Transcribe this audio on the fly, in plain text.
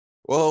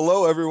Well,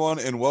 hello, everyone,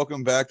 and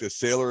welcome back to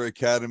Saylor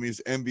Academy's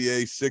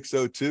MBA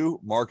 602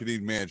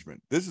 Marketing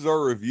Management. This is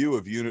our review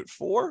of Unit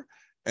 4,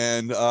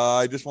 and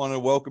I just want to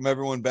welcome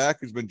everyone back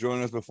who's been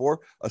joining us before.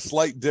 A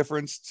slight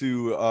difference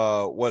to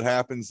what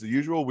happens as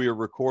usual. We are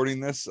recording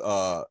this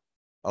a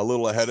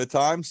little ahead of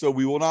time, so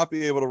we will not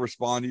be able to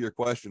respond to your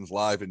questions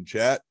live in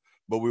chat,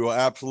 but we will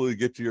absolutely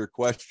get to your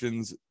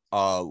questions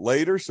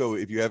later. So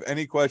if you have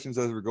any questions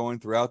as we're going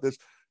throughout this,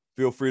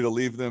 feel free to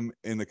leave them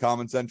in the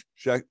comment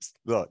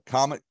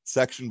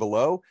section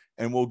below,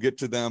 and we'll get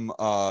to them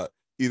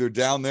either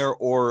down there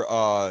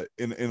or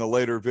in a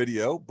later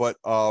video. But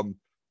for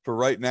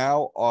right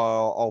now,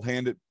 I'll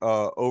hand it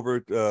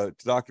over to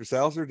Dr.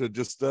 Saylor to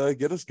just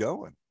get us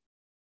going.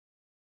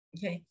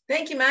 Okay,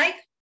 thank you, Mike.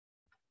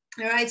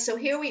 All right, so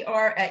here we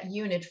are at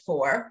Unit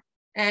 4.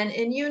 And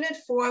in Unit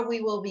 4,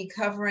 we will be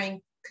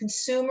covering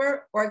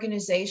consumer,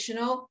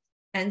 organizational,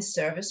 and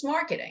service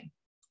marketing.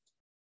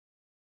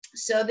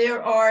 So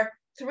there are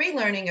 3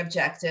 learning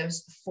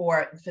objectives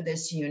for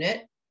this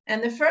unit.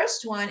 And the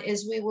first one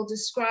is we will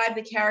describe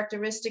the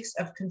characteristics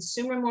of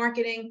consumer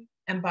marketing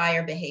and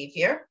buyer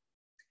behavior.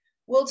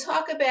 We'll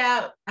talk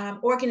about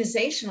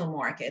organizational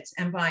markets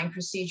and buying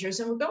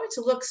procedures. And we're going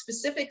to look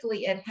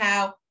specifically at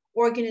how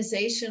the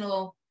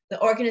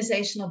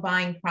organizational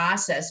buying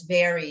process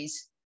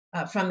varies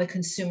from the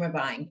consumer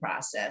buying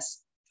process.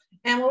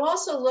 And we'll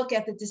also look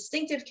at the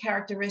distinctive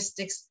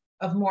characteristics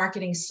of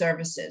marketing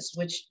services,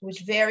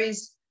 which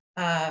varies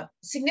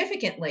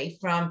significantly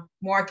from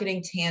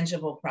marketing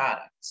tangible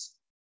products.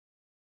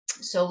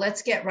 So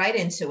let's get right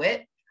into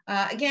it.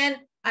 Again,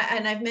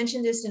 and I've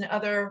mentioned this in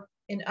other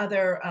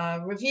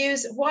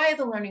reviews. Why are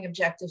the learning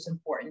objectives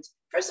important?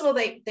 First of all,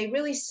 they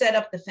really set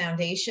up the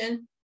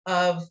foundation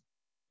of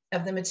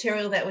the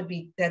material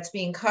that's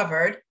being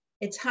covered.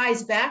 It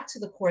ties back to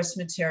the course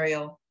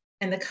material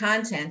and the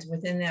content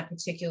within that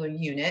particular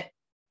unit.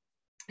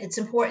 It's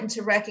important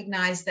to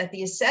recognize that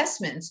the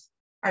assessments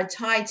are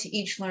tied to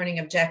each learning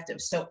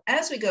objective. So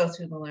as we go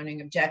through the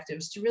learning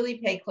objectives, to really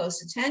pay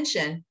close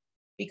attention,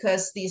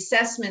 because the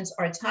assessments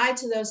are tied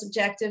to those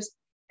objectives,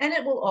 and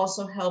it will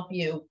also help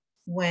you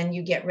when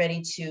you get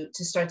ready to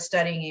start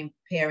studying and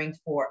preparing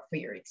for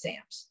your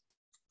exams.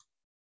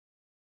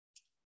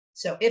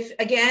 So if,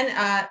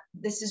 again,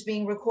 this is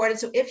being recorded,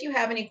 so if you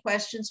have any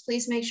questions,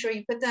 please make sure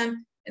you put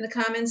them in the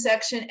comment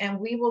section, and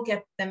we will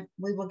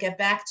get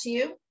back to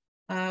you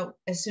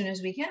as soon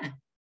as we can.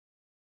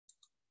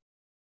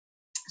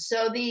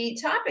 So the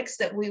topics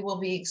that we will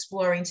be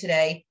exploring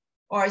today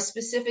are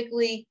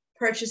specifically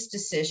purchase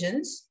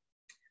decisions.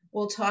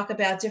 We'll talk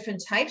about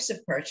different types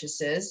of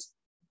purchases.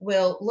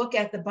 We'll look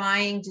at the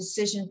buying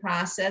decision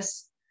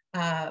process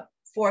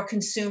for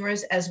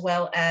consumers as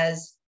well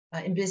as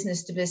in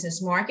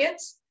business-to-business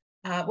markets.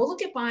 We'll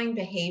look at buying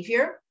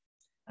behavior.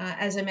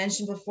 As I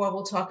mentioned before,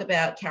 we'll talk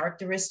about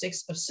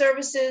characteristics of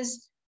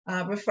services,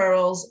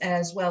 referrals,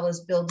 as well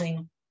as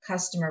building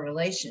customer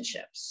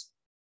relationships.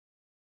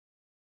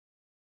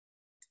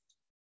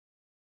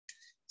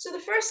 So the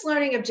first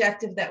learning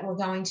objective that we're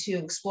going to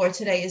explore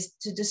today is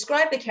to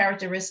describe the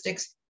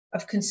characteristics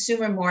of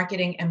consumer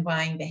marketing and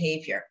buying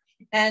behavior.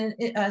 And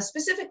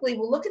specifically,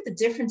 we'll look at the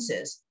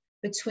differences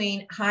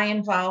between high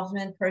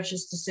involvement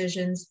purchase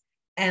decisions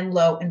and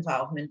low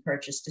involvement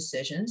purchase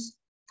decisions.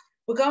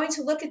 We're going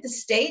to look at the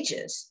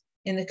stages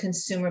in the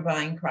consumer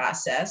buying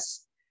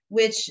process,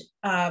 which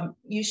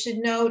you should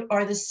note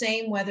are the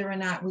same whether or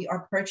not we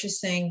are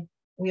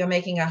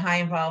making a high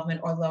involvement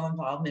or low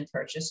involvement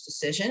purchase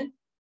decision.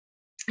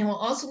 And we'll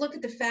also look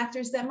at the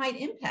factors that might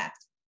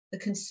impact the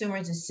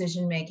consumer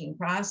decision-making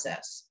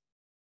process.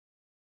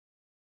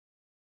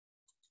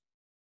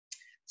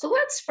 So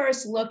let's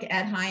first look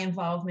at high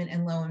involvement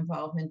and low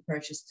involvement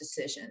purchase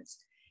decisions.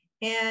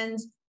 And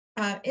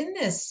in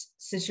this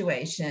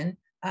situation,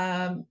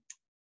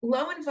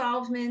 low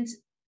involvement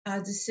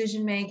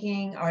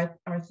decision-making are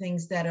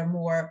things that are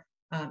more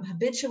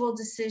habitual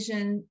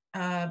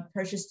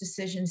purchase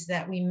decisions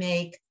that we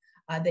make.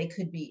 They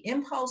could be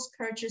impulse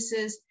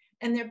purchases,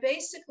 and they're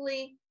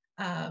basically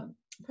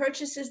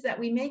purchases that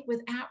we make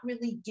without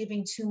really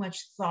giving too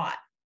much thought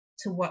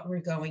to what we're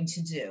going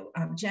to do.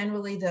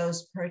 Generally,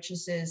 those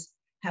purchases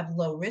have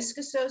low risk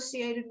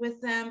associated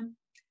with them,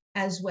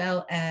 as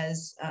well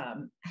as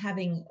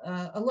having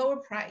a lower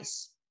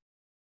price.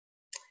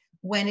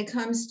 When it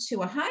comes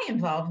to a high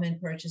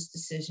involvement purchase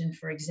decision,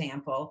 for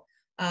example,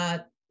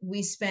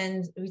 we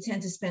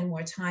tend to spend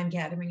more time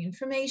gathering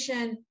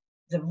information.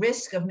 The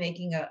risk of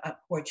making a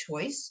poor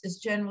choice is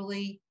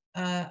generally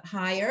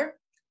higher,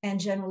 and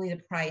generally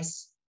the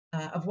price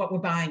of what we're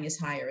buying is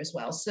higher as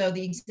well. So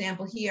the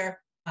example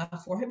here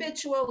for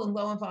habitual and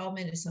low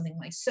involvement is something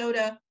like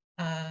soda,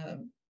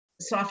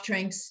 soft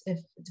drinks,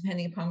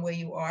 depending upon where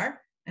you are,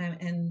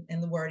 and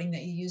the wording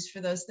that you use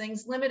for those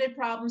things. Limited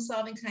problem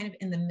solving, kind of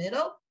in the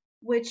middle,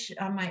 which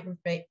might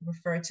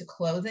refer to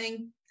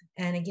clothing.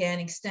 And again,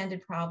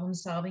 extended problem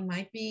solving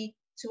might be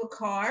to a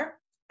car,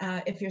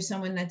 if you're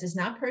someone that does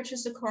not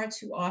purchase a car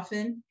too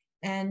often,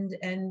 and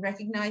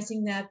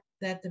recognizing that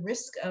the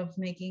risk of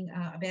making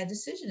a bad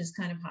decision is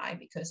kind of high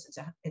because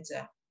it's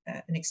a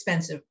an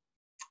expensive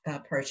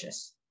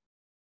purchase.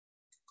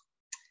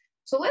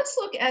 So let's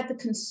look at the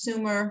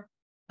consumer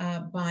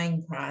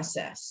buying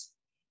process.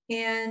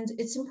 And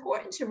it's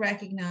important to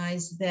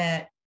recognize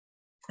that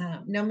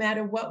no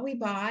matter what we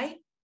buy,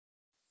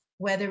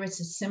 whether it's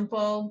a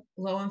simple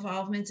low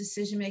involvement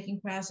decision-making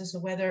process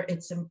or whether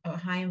it's a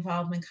high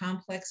involvement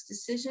complex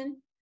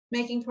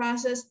decision-making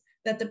process,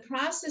 that the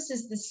process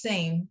is the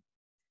same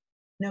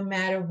no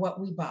matter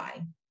what we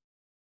buy.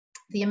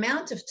 The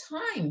amount of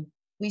time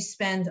we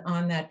spend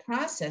on that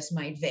process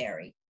might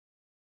vary,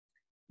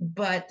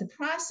 but the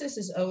process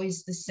is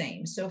always the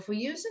same. So if we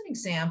use an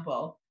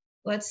example,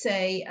 let's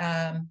say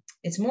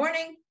it's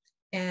morning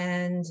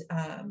and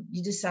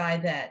you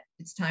decide that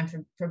it's time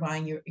for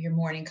buying your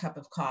morning cup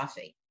of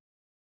coffee.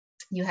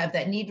 You have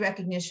that need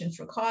recognition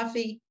for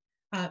coffee.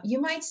 You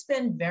might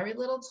spend very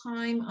little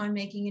time on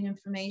doing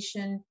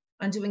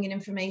an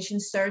information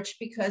search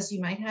because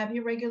you might have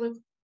your regular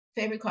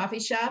favorite coffee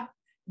shop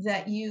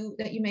that you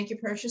make your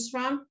purchase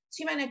from.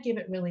 So you might not give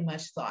it really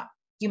much thought.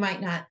 You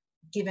might not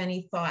give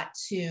any thought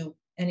to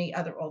any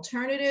other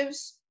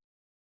alternatives.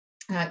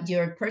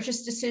 Your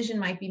purchase decision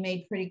might be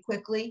made pretty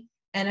quickly.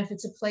 And if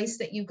it's a place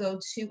that you go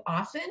to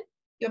often,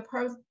 your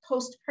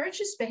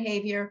post-purchase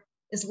behavior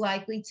is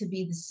likely to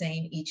be the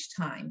same each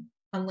time,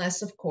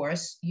 unless, of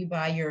course, you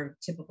buy your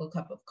typical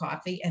cup of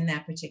coffee and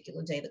that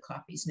particular day the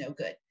coffee is no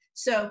good.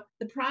 So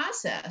the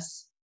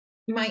process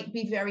might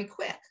be very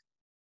quick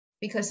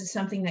because it's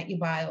something that you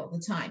buy all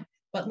the time.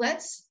 But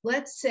let's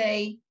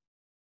say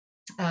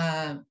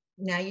now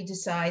you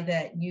decide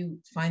that you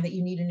find that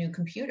you need a new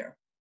computer.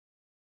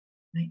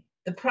 Right?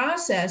 The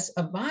process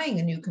of buying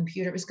a new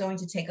computer is going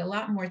to take a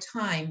lot more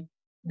time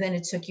than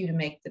it took you to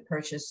make the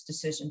purchase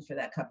decision for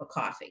that cup of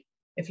coffee.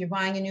 If you're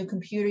buying a new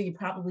computer, you're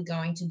probably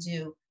going to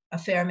do a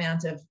fair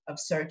amount of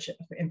search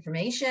for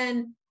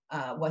information,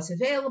 what's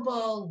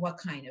available, what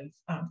kind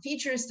of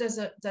features does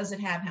it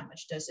have, how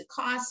much does it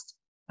cost,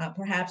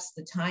 perhaps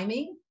the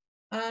timing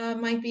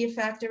might be a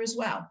factor as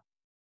well.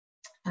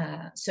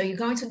 So you're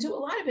going to do a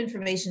lot of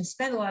information,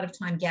 spend a lot of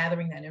time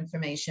gathering that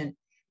information.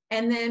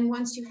 And then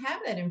once you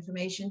have that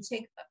information,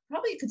 take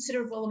probably a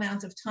considerable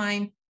amount of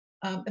time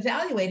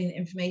evaluating the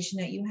information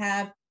that you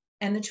have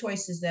and the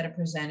choices that are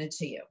presented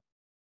to you.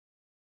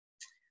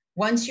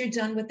 Once you're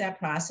done with that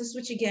process,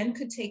 which again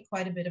could take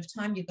quite a bit of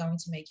time, you're going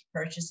to make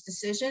your purchase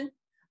decision,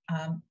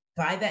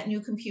 buy that new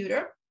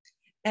computer.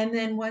 And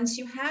then once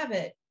you have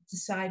it,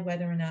 decide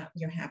whether or not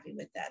you're happy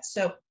with that.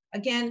 So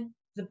again,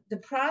 the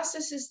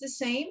process is the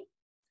same,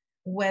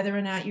 whether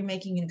or not you're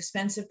making an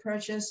expensive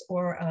purchase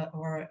or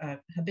a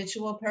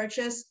habitual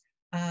purchase,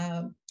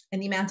 and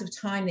the amount of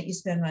time that you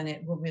spend on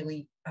it will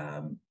really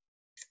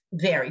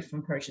vary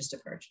from purchase to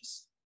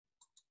purchase.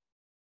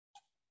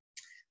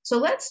 So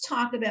let's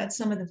talk about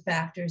some of the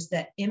factors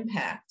that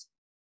impact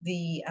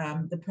the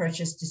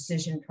purchase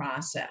decision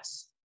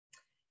process.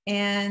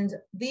 And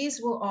these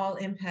will all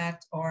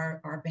impact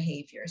our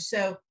behavior.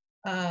 So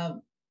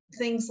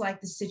things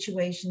like the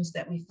situations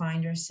that we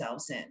find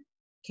ourselves in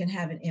can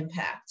have an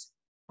impact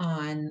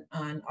on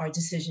our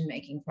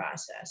decision-making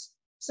process.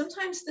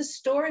 Sometimes the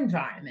store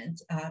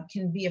environment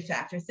can be a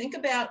factor. Think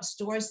about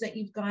stores that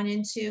you've gone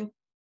into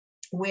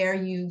where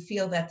you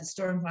feel that the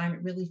store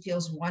environment really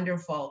feels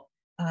wonderful,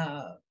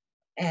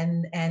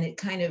 and it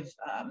kind of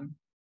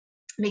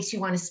makes you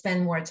want to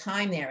spend more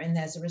time there. And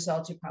as a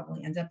result, you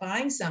probably end up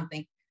buying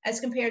something, as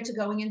compared to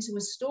going into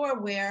a store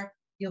where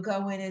you'll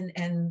go in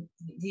and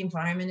the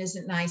environment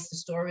isn't nice. The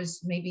store is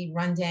maybe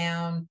run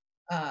down,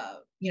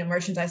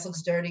 merchandise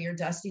looks dirty or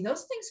dusty.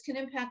 Those things can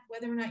impact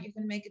whether or not you're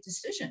going to make a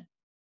decision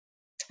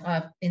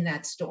in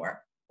that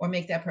store or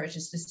make that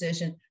purchase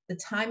decision. The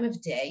time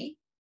of day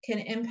can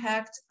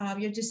impact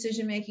your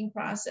decision-making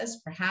process.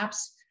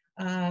 Perhaps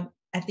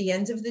at the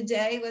end of the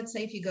day, let's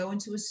say if you go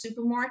into a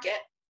supermarket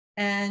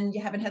and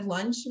you haven't had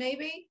lunch,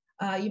 maybe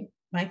you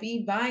might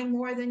be buying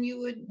more than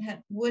you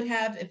would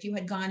have if you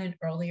had gone in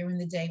earlier in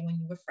the day when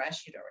you were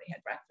fresh, you'd already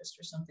had breakfast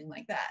or something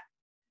like that.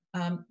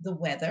 The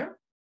weather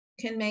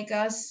can make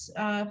us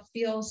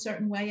feel a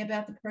certain way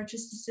about the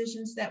purchase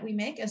decisions that we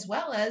make, as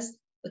well as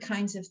the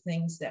kinds of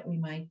things that we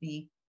might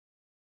be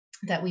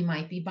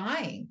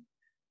buying.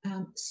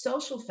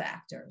 Social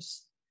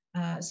factors.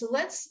 So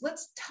let's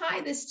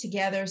tie this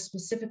together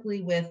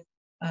specifically with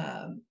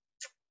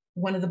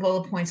one of the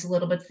bullet points a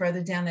little bit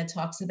further down that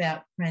talks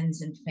about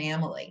friends and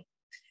family.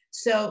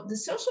 So the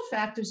social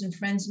factors in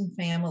friends and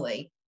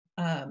family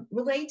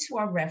relate to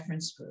our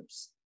reference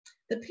groups,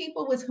 the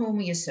people with whom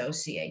we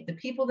associate, the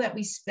people that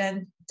we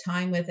spend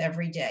time with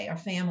every day, our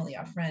family,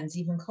 our friends,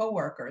 even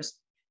coworkers.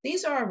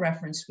 These are our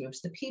reference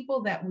groups, the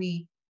people that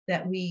we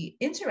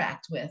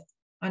interact with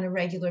on a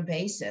regular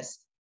basis.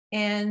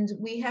 And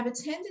we have a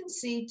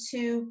tendency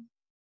to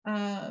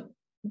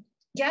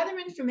gather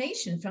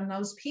information from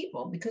those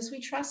people because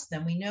we trust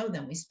them, we know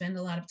them, we spend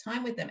a lot of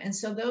time with them. And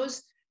so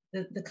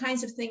the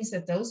kinds of things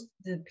that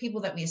the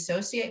people that we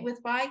associate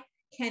with buy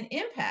can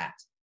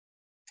impact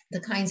the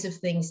kinds of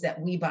things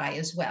that we buy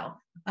as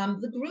well.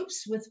 The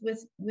groups with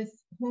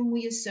whom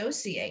we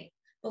associate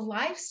the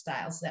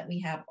lifestyles that we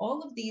have.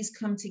 All of these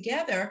come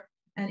together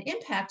and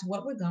impact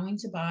what we're going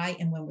to buy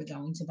and when we're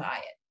going to buy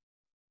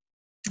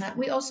it.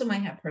 We also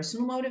might have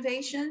personal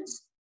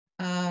motivations,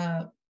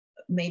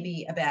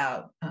 maybe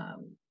about,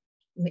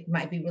 it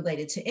might be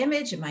related to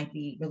image, it might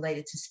be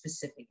related to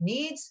specific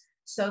needs.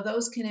 So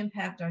those can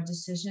impact our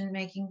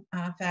decision-making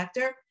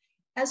factor,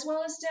 as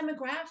well as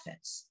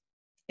demographics.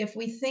 If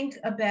we think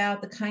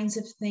about the kinds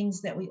of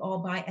things that we all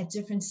buy at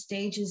different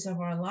stages of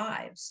our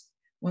lives,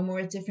 when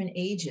we're at different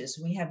ages,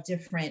 we have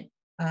different,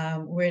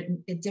 we're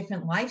at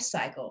different life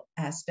cycle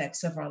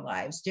aspects of our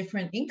lives,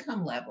 different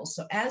income levels.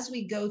 So as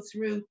we go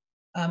through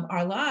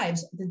our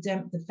lives,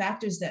 the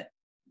factors that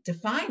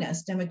define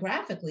us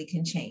demographically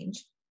can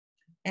change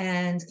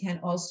and can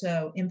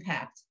also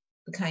impact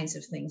the kinds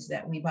of things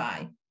that we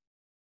buy.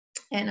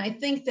 And I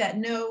think that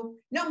no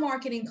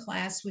marketing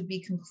class would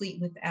be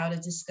complete without a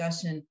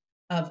discussion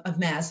of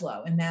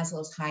Maslow and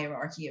Maslow's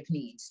hierarchy of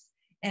needs.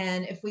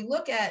 And if we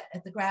look at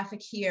the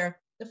graphic here,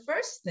 the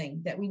first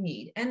thing that we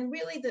need, and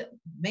really the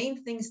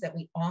main things that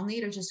we all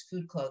need, are just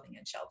food, clothing,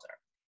 and shelter.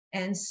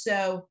 And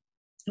so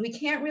we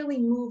can't really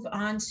move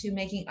on to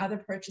making other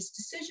purchase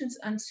decisions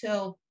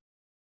until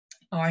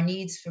our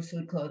needs for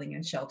food, clothing,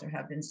 and shelter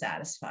have been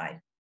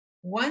satisfied.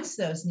 Once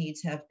those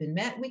needs have been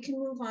met, we can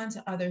move on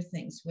to other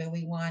things where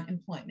we want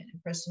employment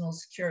and personal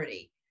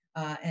security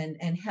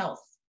and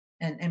health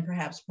and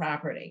perhaps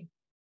property.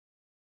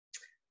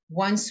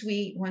 Once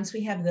we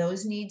have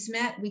those needs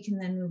met, we can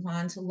then move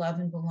on to love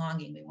and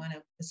belonging. We want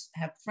to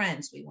have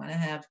friends. We want to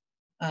have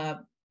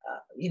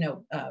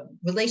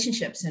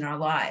relationships in our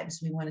lives.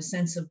 We want a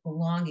sense of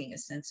belonging, a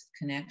sense of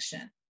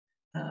connection.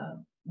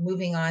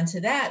 Moving on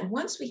to that,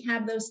 once we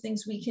have those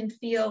things, we can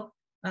feel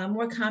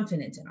more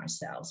confident in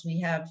ourselves.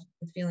 We have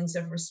the feelings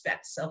of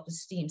respect,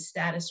 self-esteem,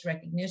 status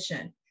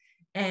recognition,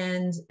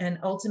 and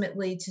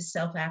ultimately to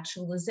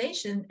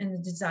self-actualization and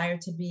the desire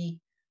to be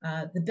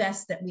the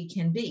best that we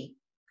can be.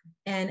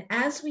 And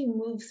as we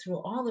move through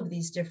all of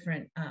these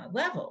different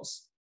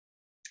levels,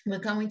 we're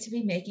going to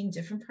be making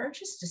different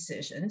purchase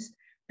decisions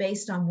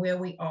based on where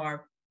we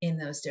are in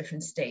those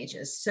different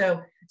stages.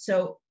 So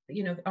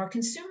our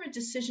consumer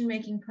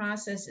decision-making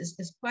process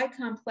is quite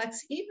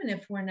complex, even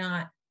if we're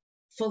not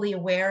fully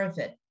aware of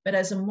it. But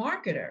as a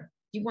marketer,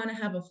 you want to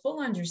have a full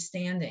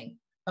understanding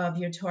of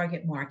your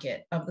target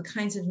market, of the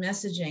kinds of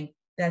messaging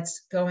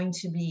that's going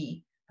to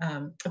be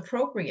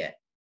appropriate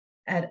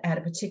at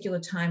a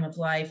particular time of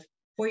life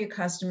for your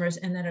customers,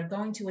 and that are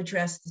going to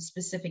address the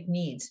specific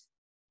needs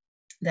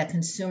that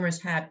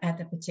consumers have at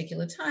the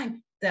particular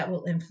time that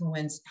will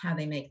influence how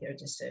they make their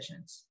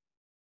decisions.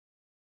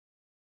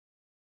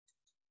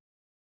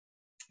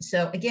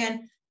 So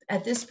again,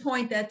 at this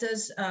point, that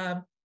does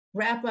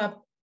wrap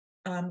up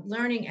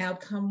learning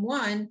outcome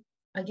 1.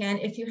 Again,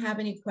 if you have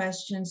any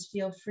questions,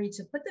 feel free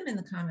to put them in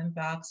the comment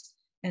box.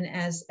 And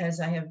as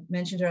I have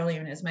mentioned earlier,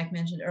 and as Mike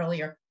mentioned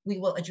earlier, we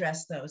will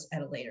address those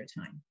at a later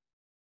time.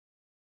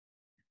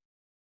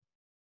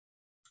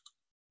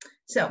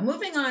 So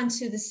moving on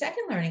to the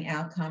second learning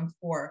outcome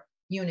for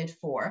Unit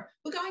 4,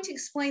 we're going to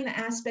explain the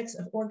aspects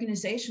of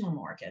organizational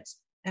markets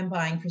and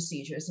buying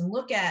procedures and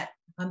look at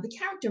the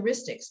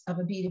characteristics of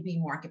a B2B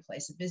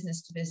marketplace, a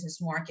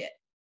business-to-business market.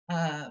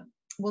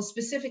 We'll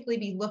specifically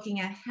be looking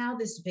at how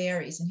this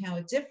varies and how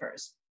it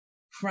differs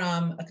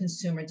from a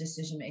consumer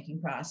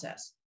decision-making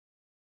process.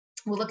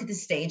 We'll look at the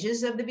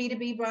stages of the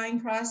B2B buying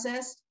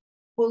process.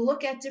 We'll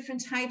look at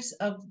different types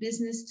of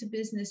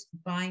business-to-business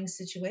buying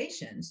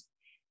situations.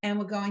 And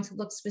we're going to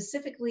look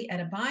specifically at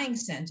a buying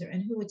center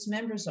and who its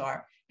members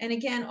are. And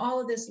again,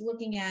 all of this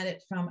looking at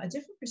it from a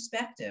different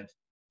perspective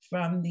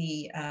from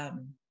the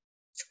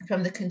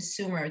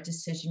consumer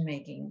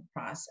decision-making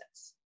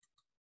process.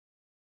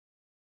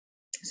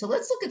 So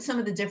let's look at some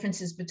of the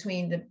differences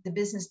between the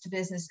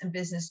business-to-business and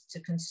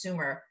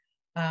business-to-consumer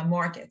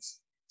markets.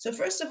 So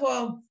first of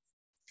all,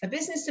 a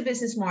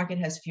business-to-business market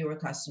has fewer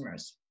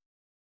customers.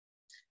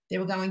 There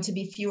are going to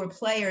be fewer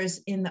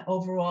players in the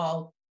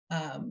overall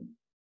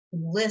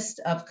list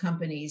of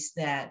companies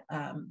that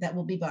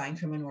will be buying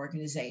from an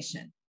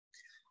organization.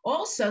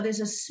 Also, there's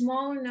a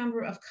smaller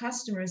number of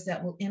customers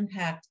that will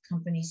impact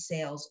company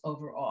sales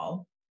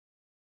overall.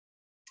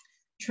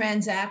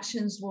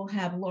 Transactions will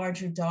have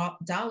larger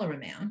dollar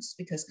amounts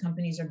because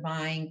companies are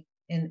buying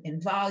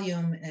in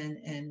volume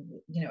and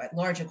at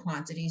larger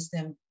quantities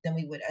than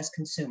we would as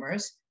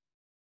consumers.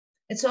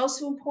 It's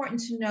also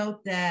important to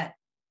note that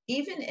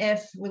even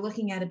if we're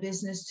looking at a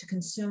business to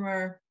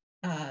consumer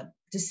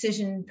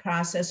decision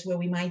process where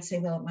we might say,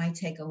 well, it might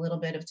take a little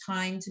bit of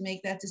time to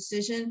make that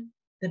decision,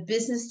 the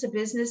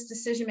business-to-business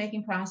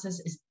decision-making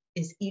process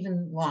is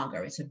even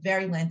longer. It's a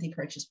very lengthy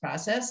purchase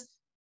process.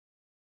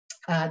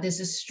 There's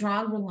a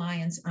strong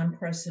reliance on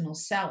personal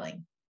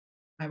selling.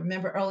 I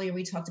remember earlier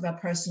we talked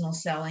about personal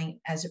selling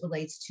as it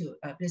relates to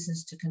a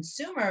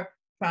business-to-consumer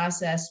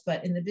process,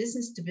 but in the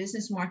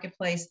business-to-business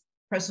marketplace,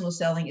 personal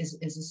selling is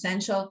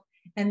essential,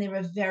 and there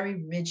are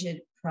very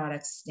rigid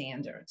product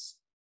standards.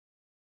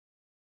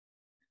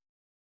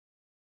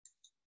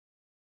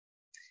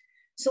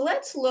 So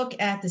let's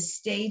look at the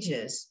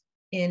stages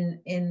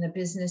in the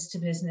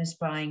business-to-business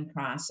buying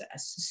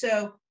process.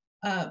 So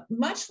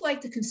much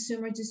like the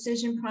consumer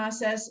decision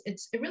process,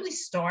 it really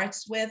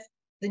starts with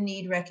the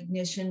need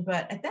recognition,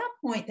 but at that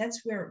point,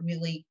 that's where it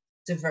really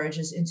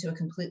diverges into a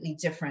completely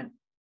different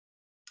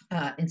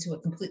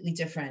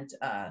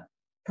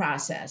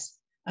process.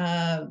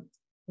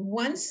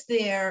 Once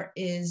there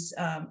is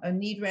a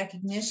need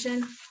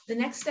recognition, the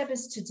next step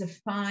is to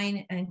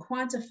define and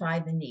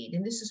quantify the need.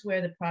 And this is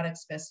where the product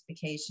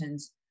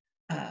specifications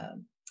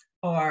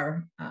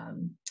are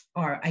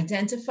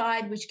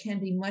identified, which can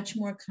be much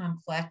more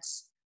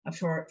complex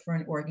for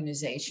an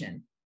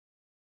organization.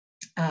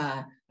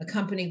 A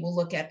company will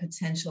look at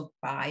potential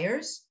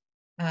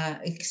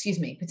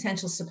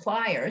potential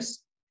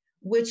suppliers,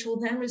 which will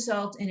then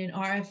result in an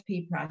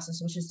RFP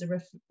process, which is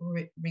the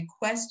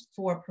request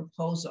for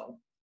proposal.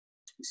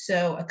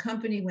 So a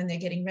company, when they're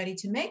getting ready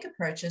to make a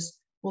purchase,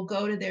 will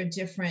go to their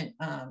different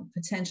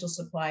potential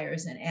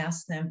suppliers and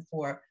ask them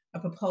for a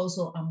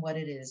proposal on what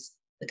it is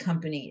the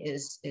company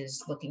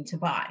is looking to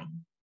buy.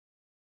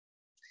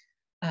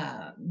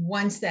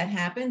 Once that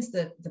happens,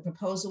 the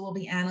proposal will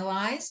be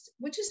analyzed,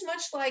 which is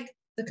much like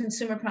the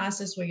consumer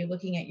process where you're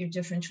looking at your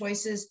different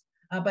choices,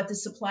 but the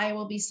supplier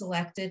will be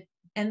selected,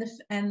 and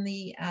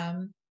the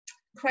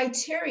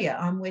criteria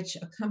on which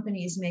a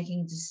company is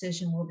making a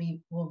decision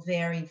will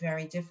vary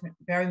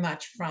very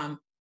much from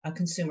a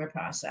consumer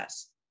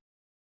process.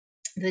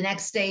 The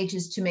next stage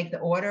is to make the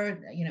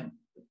order,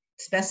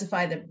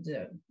 specify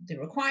the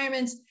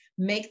requirements,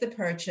 make the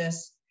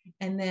purchase,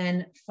 and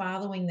then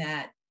following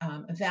that,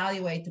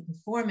 evaluate the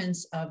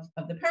performance of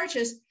the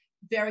purchase,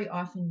 very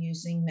often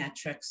using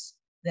metrics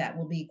that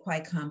will be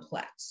quite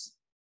complex.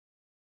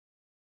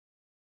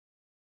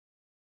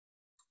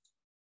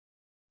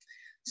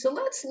 So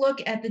let's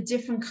look at the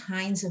different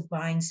kinds of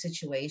buying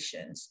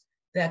situations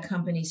that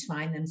companies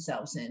find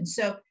themselves in.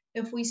 So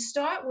if we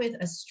start with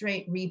a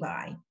straight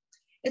rebuy,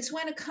 it's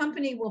when a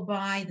company will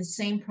buy the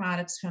same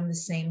products from the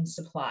same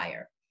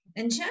supplier.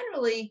 And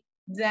generally,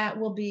 that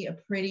will be a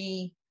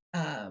pretty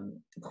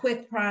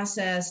quick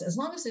process, as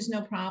long as there's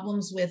no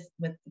problems with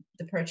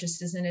the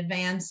purchases in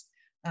advance.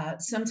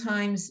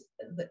 Sometimes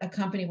a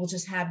company will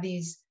just have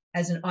these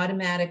as an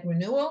automatic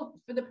renewal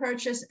for the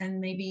purchase, and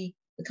maybe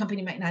the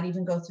company might not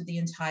even go through the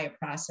entire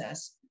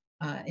process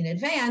in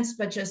advance,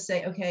 but just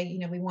say, okay,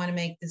 we want to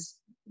make this,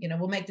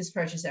 we'll make this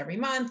purchase every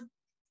month.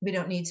 We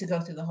don't need to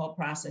go through the whole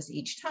process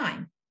each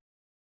time.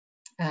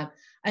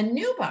 A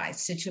new buy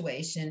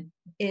situation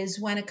is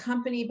when a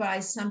company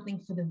buys something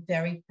for the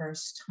very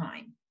first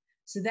time.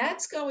 So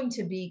that's going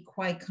to be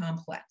quite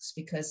complex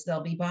because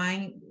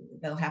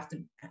they'll have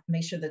to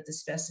make sure that the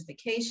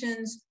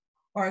specifications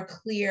are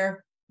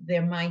clear.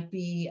 There might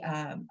be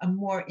a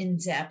more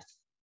in-depth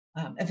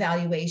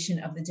evaluation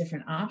of the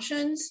different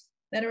options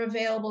that are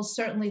available.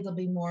 Certainly, there'll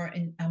be more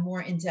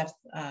in-depth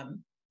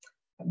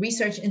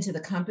research into the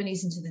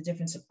companies, into the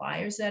different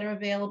suppliers that are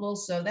available.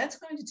 So that's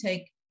going to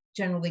take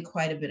generally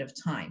quite a bit of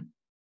time.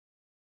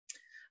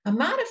 A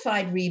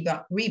modified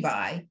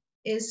rebuy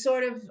is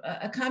sort of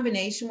a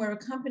combination where a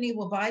company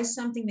will buy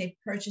something they've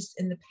purchased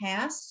in the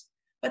past,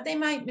 but they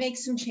might make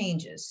some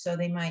changes. So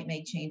they might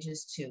make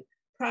changes to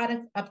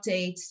product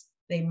updates.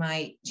 They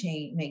might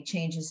make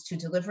changes to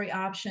delivery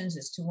options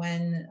as to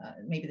when,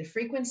 maybe the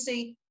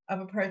frequency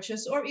of a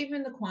purchase, or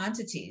even the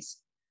quantities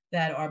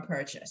that are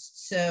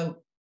purchased.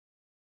 So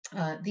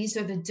these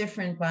are the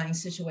different buying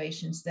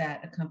situations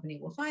that a company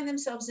will find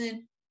themselves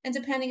in, and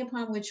depending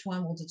upon which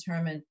one will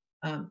determine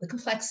the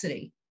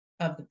complexity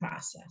of the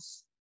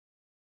process.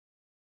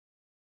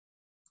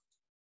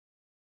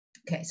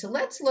 Okay, so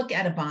let's look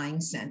at a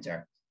buying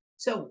center.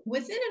 So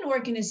within an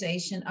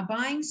organization, a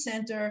buying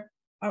center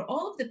are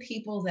all of the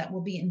people that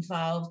will be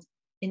involved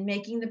in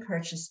making the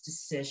purchase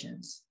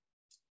decisions.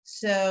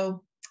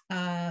 So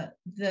the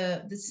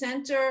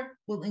center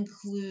will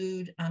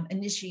include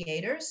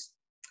initiators,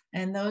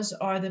 and those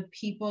are the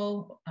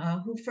people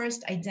who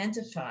first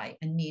identify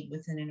a need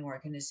within an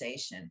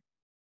organization.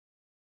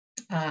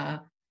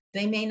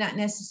 They may not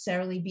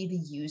necessarily be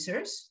the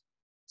users.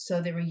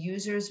 So there are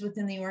users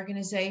within the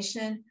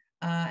organization,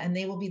 and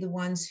they will be the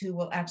ones who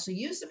will actually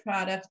use the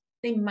product.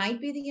 They might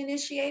be the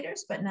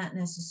initiators, but not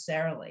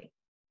necessarily.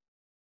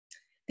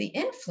 The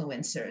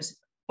influencers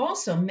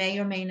also may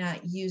or may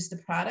not use the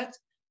product,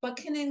 but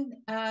can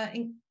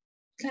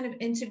kind of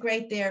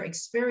integrate their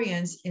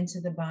experience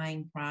into the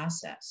buying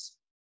process.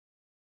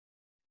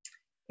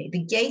 Okay,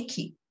 the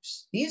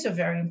gatekeepers, these are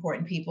very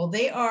important people.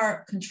 They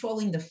are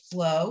controlling the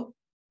flow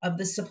of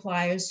the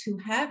suppliers who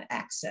have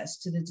access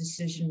to the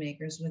decision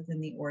makers within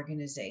the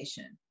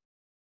organization.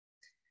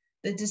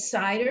 The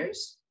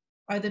deciders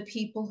are the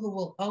people who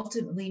will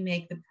ultimately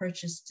make the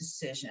purchase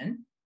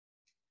decision.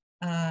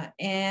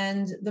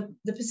 And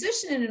the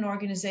position in an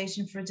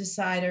organization for a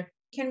decider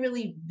can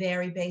really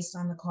vary based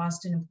on the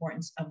cost and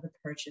importance of the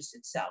purchase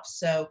itself.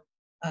 So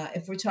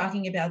if we're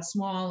talking about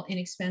small,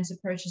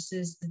 inexpensive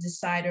purchases, the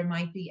decider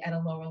might be at a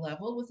lower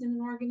level within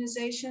an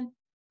organization.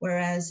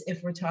 Whereas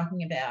if we're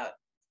talking about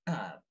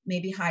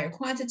maybe higher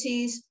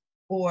quantities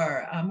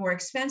or more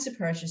expensive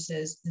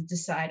purchases, the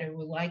decider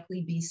will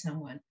likely be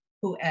someone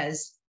who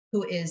is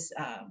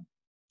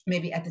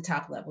maybe at the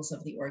top levels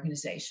of the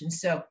organization.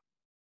 So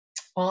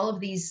all of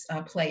these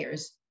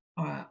players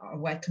are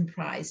what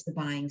comprise the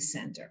buying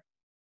center.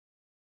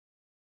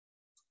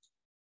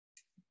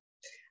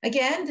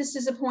 Again, this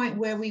is a point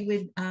where we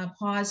would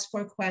pause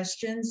for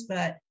questions,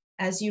 but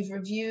as you've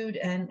reviewed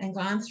and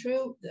gone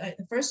through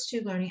the first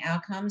two learning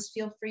outcomes,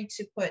 feel free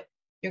to put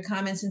your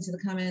comments into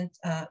the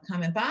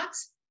comment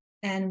box,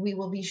 and we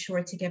will be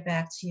sure to get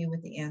back to you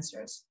with the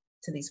answers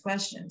to these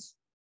questions.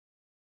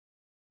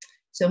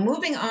 So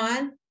moving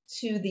on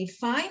to the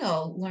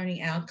final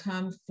learning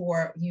outcome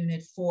for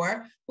Unit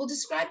 4, we'll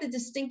describe the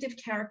distinctive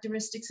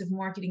characteristics of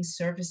marketing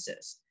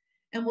services.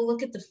 And we'll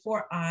look at the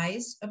 4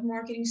 I's of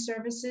marketing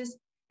services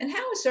and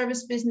how a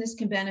service business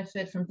can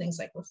benefit from things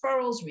like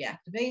referrals,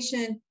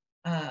 reactivation,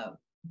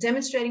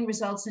 demonstrating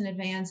results in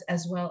advance,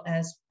 as well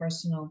as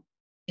personal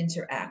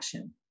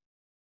interaction.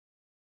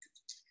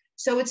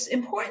 So it's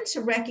important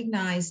to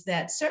recognize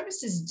that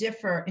services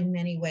differ in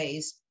many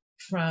ways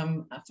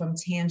from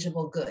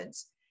tangible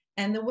goods.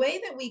 And the way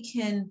that we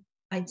can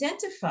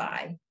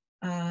identify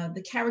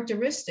the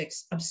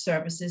characteristics of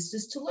services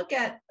is to look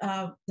at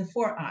the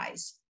 4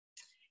 I's.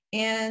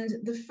 And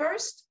the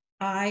first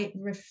I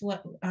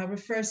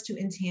refers to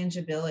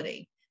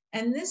intangibility.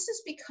 And this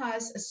is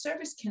because a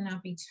service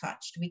cannot be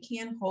touched. We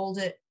can't hold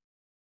it.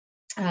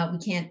 We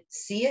can't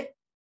see it.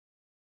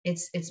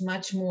 It's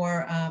much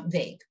more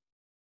vague.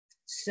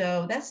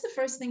 So that's the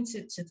first thing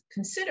to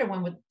consider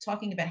when we're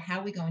talking about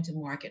how we're going to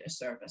market a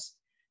service.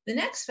 The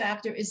next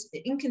factor is the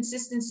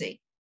inconsistency,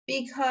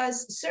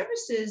 because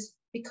services,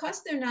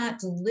 because they're not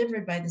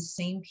delivered by the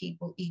same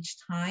people each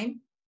time,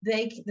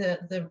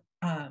 the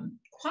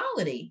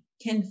quality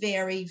can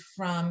vary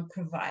from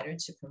provider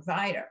to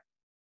provider.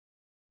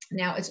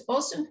 Now, it's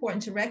also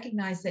important to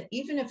recognize that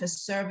even if a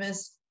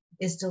service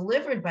is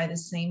delivered by the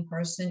same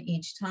person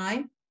each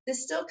time, there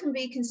still can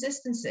be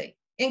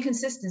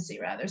inconsistency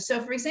rather. So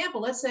for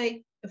example, let's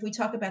say if we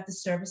talk about the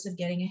service of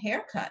getting a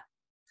haircut,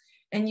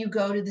 and you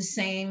go to the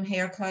same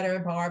hair cutter,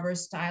 barber,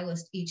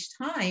 stylist each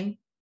time,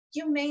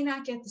 you may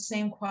not get the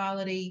same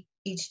quality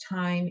each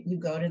time you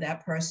go to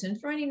that person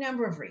for any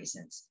number of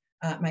reasons.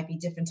 It might be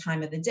different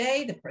time of the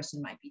day. The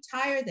person might be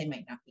tired. They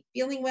might not be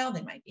feeling well.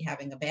 They might be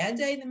having a bad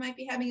day. They might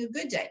be having a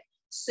good day.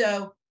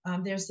 So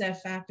there's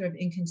that factor of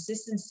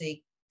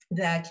inconsistency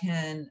that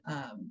can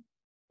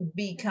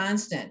be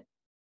constant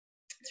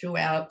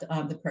throughout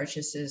the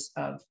purchases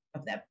of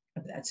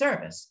that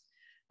service.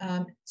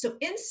 So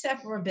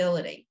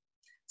inseparability.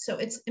 So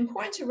it's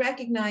important to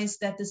recognize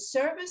that the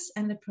service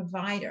and the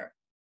provider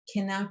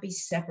cannot be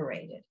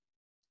separated.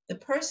 The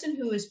person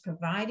who is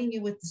providing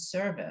you with the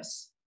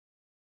service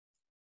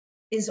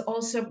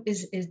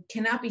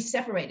cannot be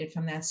separated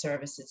from that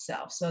service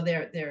itself. So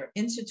they're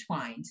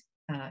intertwined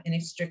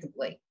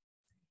inextricably.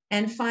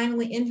 And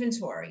finally,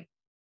 inventory.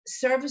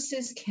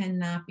 Services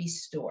cannot be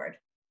stored.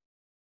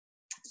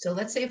 So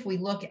let's say if we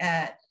look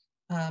at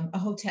a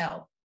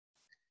hotel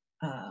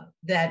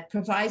that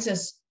provides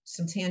us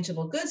some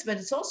tangible goods, but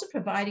it's also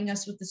providing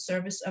us with the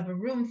service of a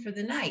room for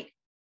the night.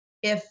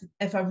 If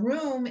a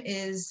room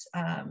is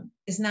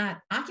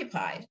not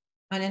occupied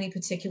on any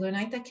particular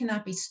night, that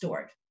cannot be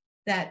stored.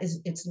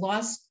 It's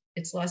lost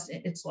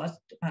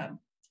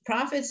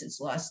profits,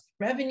 it's lost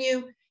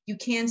revenue. You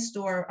can't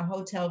store a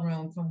hotel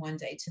room from one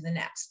day to the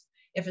next.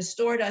 If a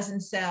store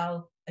doesn't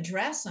sell a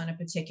dress on a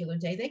particular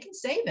day, they can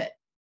save it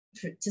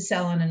to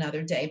sell on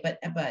another day, but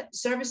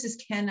services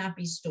cannot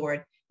be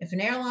stored. If an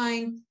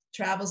airline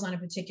travels on a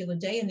particular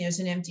day and there's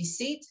an empty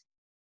seat,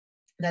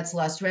 that's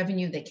lost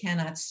revenue. They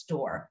cannot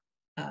store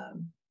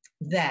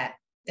that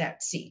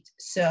seat.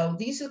 So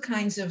these are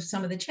kinds of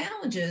some of the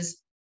challenges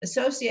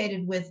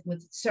associated with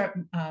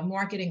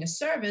marketing a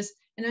service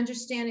and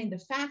understanding the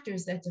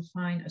factors that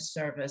define a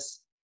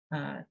service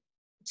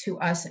to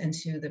us and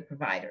to the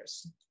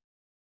providers.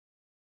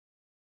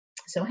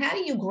 So how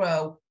do you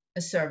grow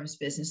a service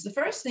business? The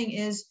first thing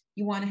is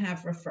you want to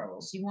have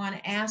referrals. You want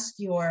to ask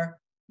your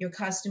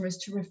customers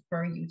to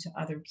refer you to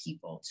other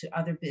people, to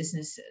other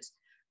businesses.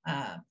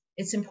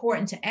 It's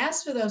important to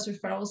ask for those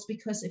referrals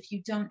because if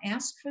you don't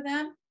ask for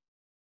them,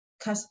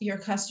 your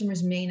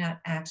customers may not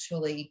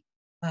actually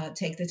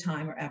take the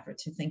time or effort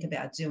to think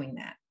about doing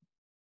that.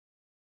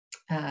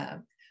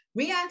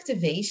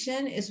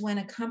 Reactivation is when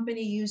a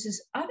company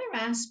uses other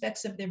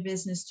aspects of their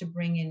business to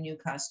bring in new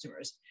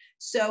customers.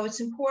 So it's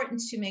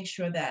important to make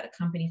sure that a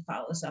company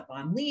follows up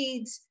on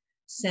leads,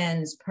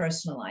 sends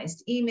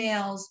personalized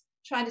emails,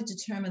 try to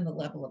determine the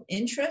level of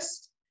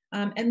interest.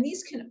 And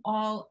these can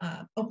all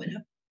open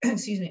up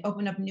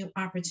new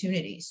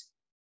opportunities.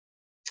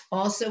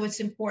 Also,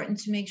 it's important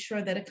to make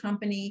sure that a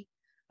company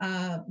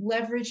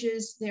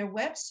leverages their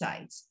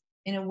websites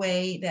in a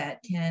way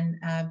that can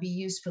be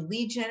used for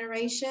lead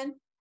generation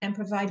and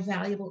provide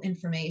valuable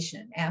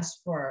information.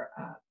 Ask for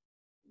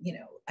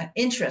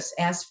interest,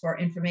 ask for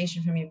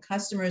information from your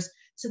customers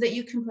so that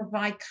you can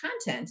provide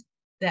content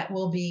that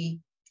will be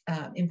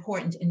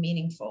important and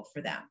meaningful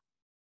for them.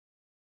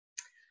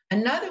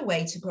 Another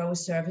way to grow a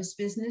service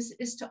business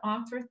is to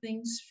offer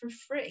things for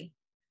free.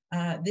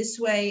 This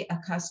way, a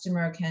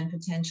customer can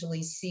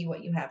potentially see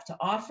what you have to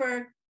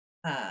offer,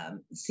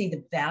 see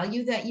the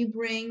value that you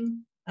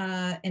bring,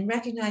 and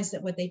recognize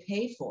that what they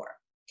pay for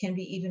can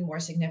be even more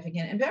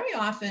significant. And very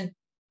often,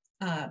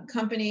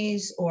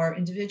 companies or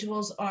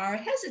individuals are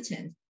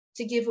hesitant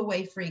to give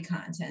away free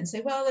content and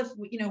say, well, if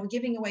we're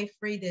giving away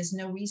free, there's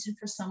no reason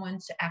for someone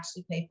to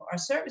actually pay for our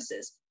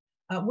services.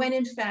 When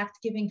in fact,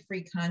 giving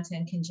free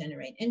content can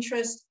generate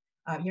interest.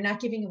 You're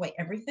not giving away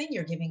everything,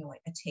 you're giving away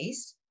a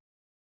taste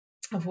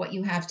of what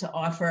you have to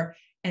offer,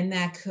 and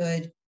that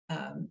could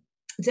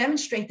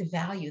demonstrate the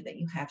value that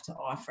you have to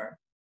offer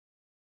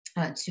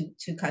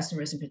to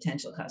customers and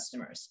potential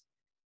customers.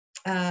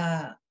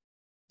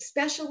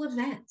 Special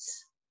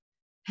events,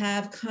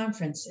 have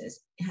conferences,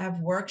 have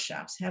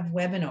workshops, have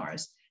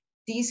webinars.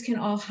 These can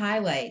all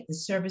highlight the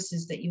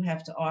services that you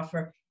have to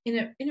offer in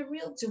a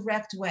real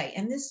direct way.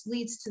 And this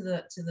leads to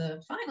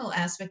the final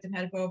aspect of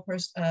how to grow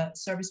a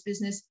service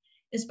business,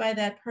 is by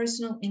that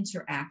personal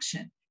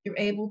interaction. You're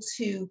able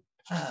to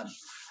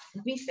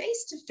be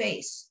face to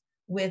face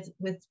with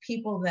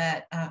people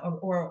that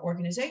or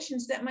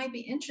organizations that might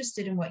be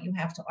interested in what you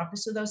have to offer.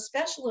 So those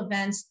special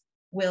events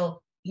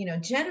will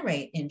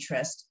generate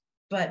interest,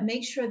 but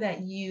make sure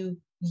that you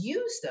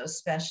use those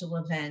special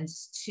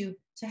events to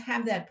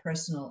have that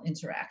personal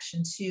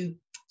interaction, to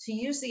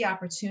use the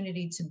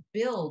opportunity to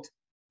build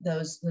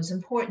those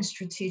important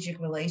strategic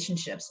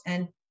relationships.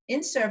 And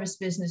in service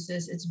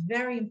businesses, it's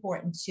very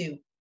important to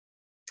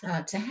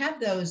have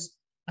those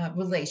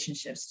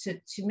relationships,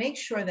 to make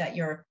sure that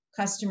your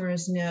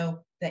customers know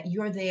that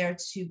you're there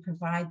to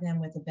provide them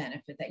with a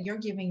benefit, that you're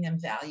giving them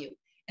value.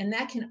 And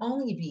that can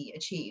only be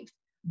achieved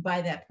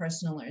by that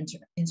personal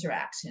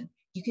interaction.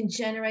 You can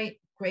generate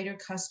greater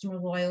customer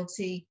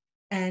loyalty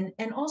and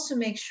also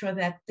make sure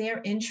that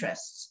their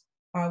interests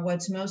are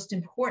what's most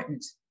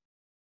important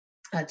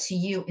to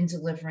you in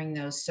delivering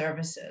those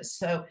services.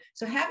 So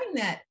having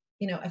that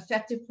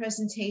effective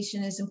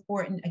presentation is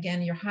important.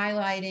 Again, you're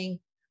highlighting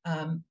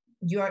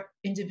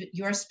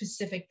your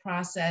specific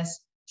process,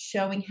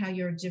 showing how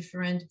you're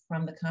different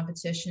from the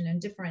competition,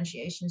 and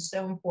differentiation is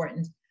so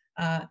important,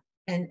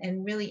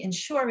 and really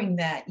ensuring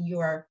that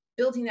you're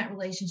building that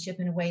relationship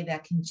in a way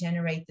that can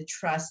generate the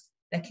trust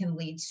that can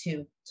lead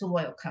to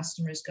loyal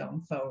customers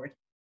going forward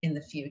in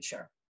the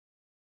future.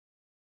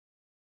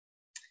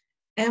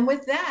 And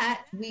with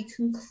that, we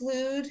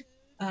conclude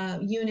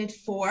Unit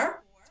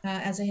 4.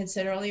 As I had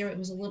said earlier, it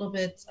was a little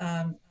bit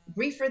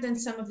briefer than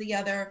some of the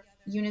other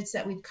units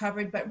that we've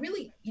covered, but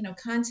really,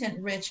 content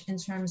rich in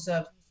terms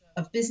of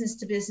business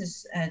to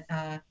business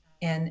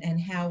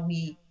and how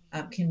we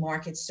can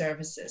market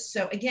services.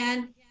 So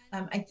again,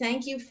 I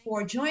thank you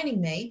for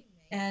joining me.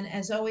 And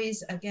as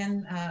always,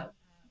 again,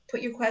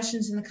 put your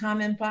questions in the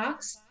comment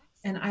box,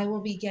 and I will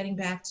be getting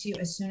back to you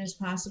as soon as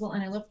possible.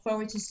 And I look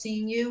forward to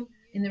seeing you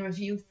in the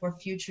review for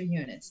future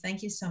units.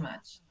 Thank you so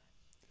much.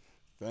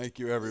 Thank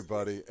you,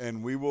 everybody.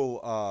 And we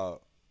will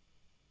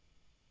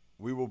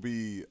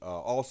be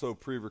also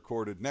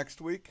pre-recorded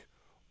next week,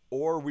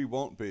 or we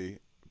won't be,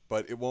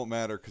 but it won't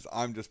matter because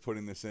I'm just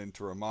putting this in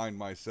to remind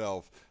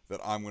myself that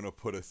I'm going to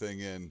put a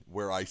thing in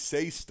where I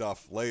say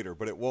stuff later,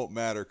 but it won't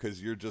matter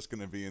because you're just going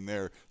to be in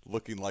there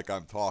looking like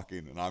I'm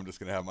talking, and I'm just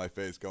going to have my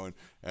face going,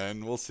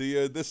 and we'll see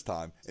you this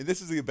time. And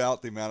this is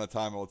about the amount of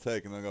time it will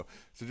take, and I'll go.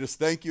 So just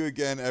thank you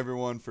again,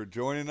 everyone, for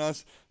joining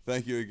us.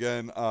 Thank you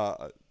again,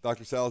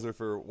 Dr. Salzer,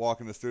 for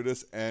walking us through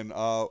this, and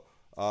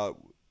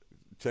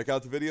check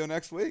out the video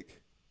next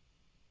week.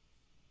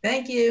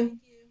 Thank you.